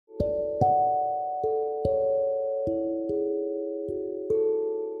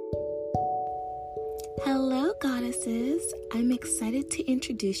Goddess. I'm excited to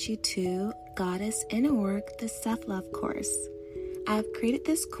introduce you to Goddess Inner Work, the Self-Love course. I have created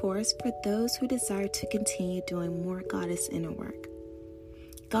this course for those who desire to continue doing more Goddess Inner Work.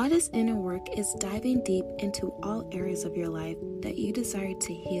 Goddess Inner Work is diving deep into all areas of your life that you desire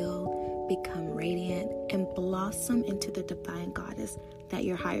to heal, become radiant, and blossom into the divine goddess that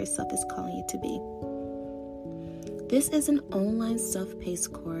your higher self is calling you to be. This is an online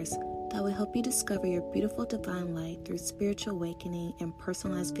self-paced course that will help you discover your beautiful divine light through spiritual awakening and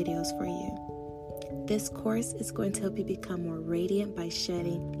personalized videos for you. This course is going to help you become more radiant by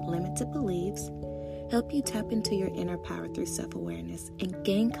shedding limited beliefs, help you tap into your inner power through self-awareness, and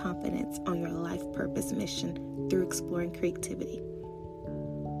gain confidence on your life purpose mission through exploring creativity.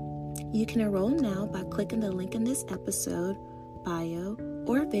 You can enroll now by clicking the link in this episode bio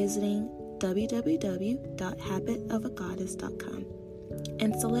or visiting www.habitofagoddess.com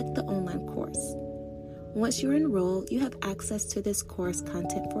and select the online course. Once you're enrolled, you have access to this course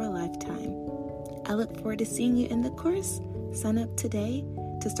content for a lifetime. I look forward to seeing you in the course. Sign up today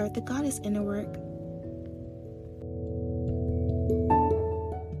to start the Goddess Inner Work.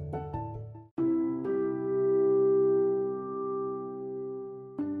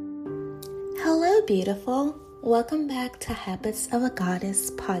 Hello, beautiful. Welcome back to Habits of a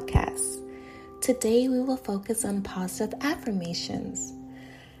Goddess podcast. Today we will focus on positive affirmations.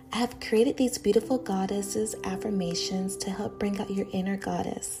 I have created these beautiful goddesses affirmations to help bring out your inner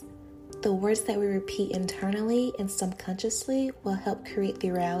goddess. The words that we repeat internally and subconsciously will help create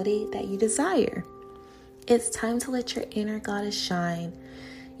the reality that you desire. It's time to let your inner goddess shine.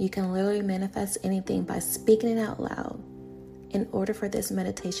 You can literally manifest anything by speaking it out loud. In order for this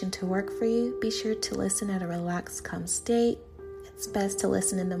meditation to work for you, be sure to listen at a relaxed, calm state. It's best to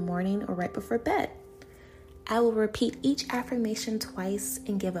listen in the morning or right before bed. I will repeat each affirmation twice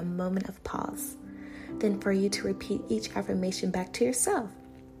and give a moment of pause. Then for you to repeat each affirmation back to yourself.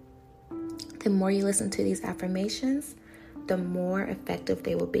 The more you listen to these affirmations, the more effective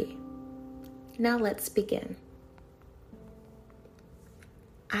they will be. Now let's begin.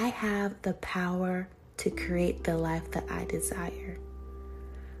 I have the power to create the life that I desire.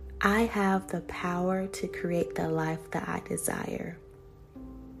 I have the power to create the life that I desire.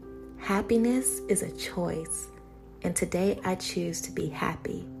 Happiness is a choice, and today I choose to be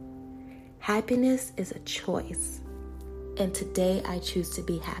happy. Happiness is a choice, and today I choose to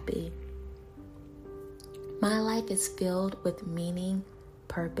be happy. My life is filled with meaning,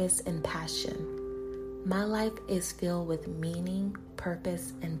 purpose, and passion. My life is filled with meaning,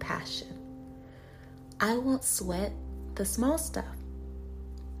 purpose, and passion. I won't sweat the small stuff.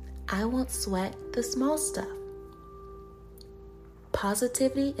 I won't sweat the small stuff.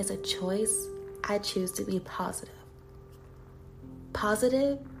 Positivity is a choice. I choose to be positive.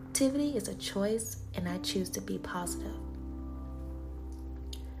 Positivity is a choice, and I choose to be positive.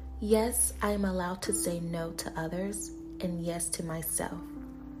 Yes, I am allowed to say no to others and yes to myself.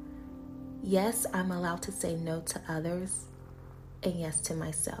 Yes, I'm allowed to say no to others and yes to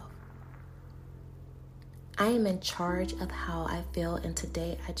myself. I am in charge of how I feel, and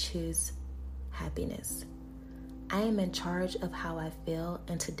today I choose happiness. I am in charge of how I feel,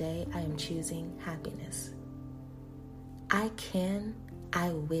 and today I am choosing happiness. I can, I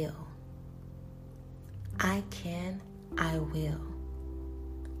will. I can, I will.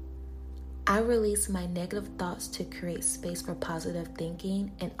 I release my negative thoughts to create space for positive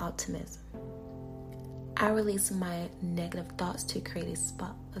thinking and optimism. I release my negative thoughts to create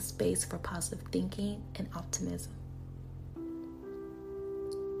a space for positive thinking and optimism.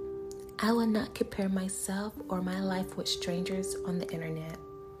 I will not compare myself or my life with strangers on the internet.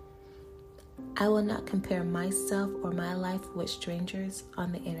 I will not compare myself or my life with strangers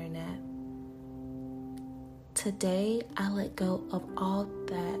on the internet. Today, I let go of all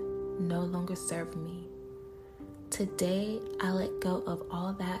that no longer serve me. Today, I let go of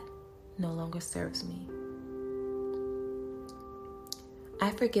all that no longer serves me. I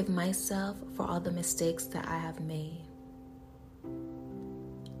forgive myself for all the mistakes that I have made.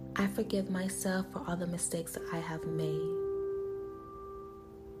 I forgive myself for all the mistakes that I have made.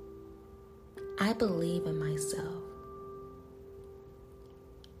 I believe in myself.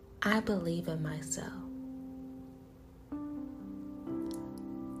 I believe in myself.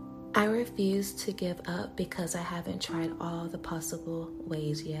 I refuse to give up because I haven't tried all the possible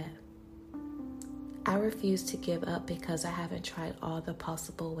ways yet. I refuse to give up because I haven't tried all the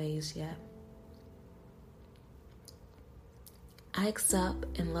possible ways yet. I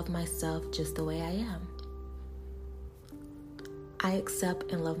accept and love myself just the way I am. I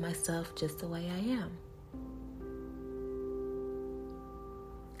accept and love myself just the way I am.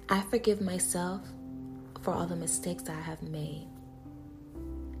 I forgive myself for all the mistakes that I have made.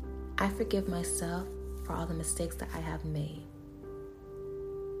 I forgive myself for all the mistakes that I have made.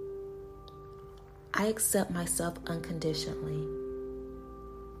 I accept myself unconditionally.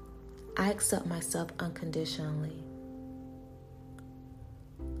 I accept myself unconditionally.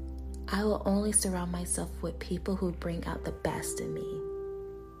 I will only surround myself with people who bring out the best in me.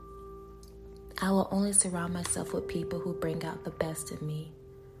 I will only surround myself with people who bring out the best in me.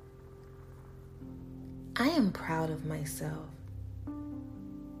 I am proud of myself.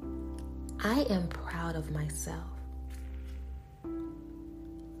 I am proud of myself.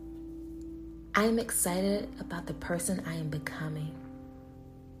 I am excited about the person I am becoming.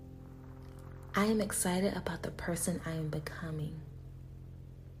 I am excited about the person I am becoming.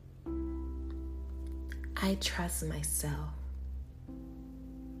 I trust myself.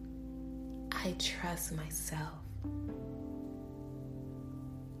 I trust myself.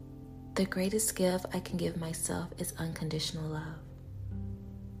 The greatest gift I can give myself is unconditional love.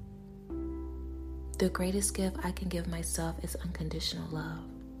 The greatest gift I can give myself is unconditional love.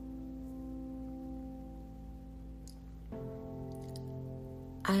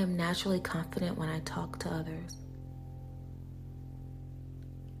 I am naturally confident when I talk to others.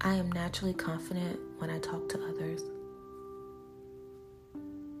 I am naturally confident when I talk to others.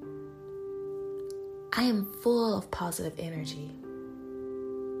 I am full of positive energy.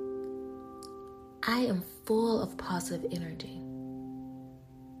 I am full of positive energy.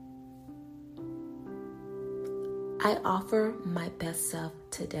 I offer my best self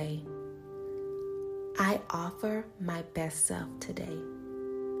today. I offer my best self today.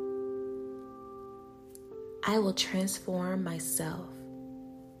 I will transform myself.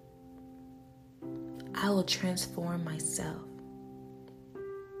 I will transform myself.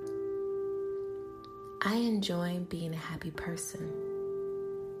 I enjoy being a happy person.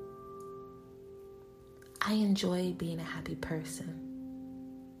 I enjoy being a happy person.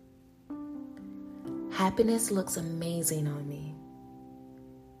 Happiness looks amazing on me.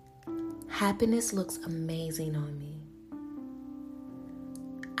 Happiness looks amazing on me.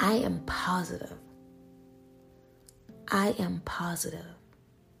 I am positive. I am positive.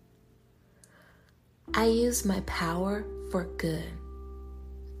 I use my power for good.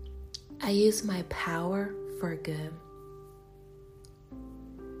 I use my power for good.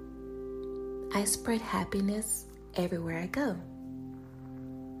 I spread happiness everywhere I go.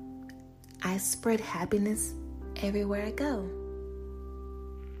 I spread happiness everywhere I go.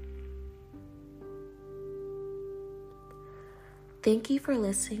 Thank you for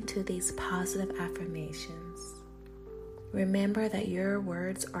listening to these positive affirmations. Remember that your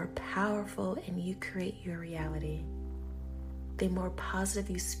words are powerful and you create your reality. The more positive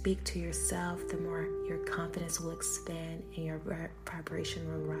you speak to yourself, the more your confidence will expand and your vibration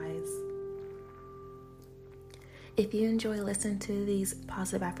will rise. If you enjoy listening to these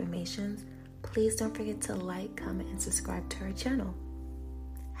positive affirmations, please don't forget to like, comment, and subscribe to our channel.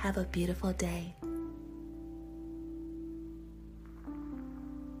 Have a beautiful day.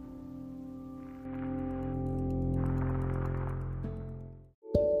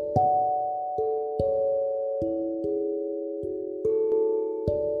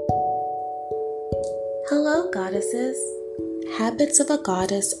 Hello, goddesses. Habits of a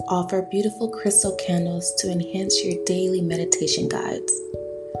Goddess offer beautiful crystal candles to enhance your daily meditation guides.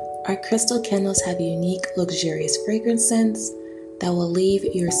 Our crystal candles have unique, luxurious fragrance scents that will leave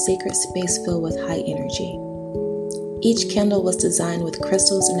your sacred space filled with high energy. Each candle was designed with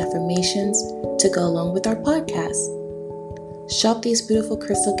crystals and affirmations to go along with our podcast. Shop these beautiful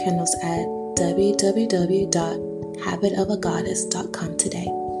crystal candles at www.habitofagoddess.com today.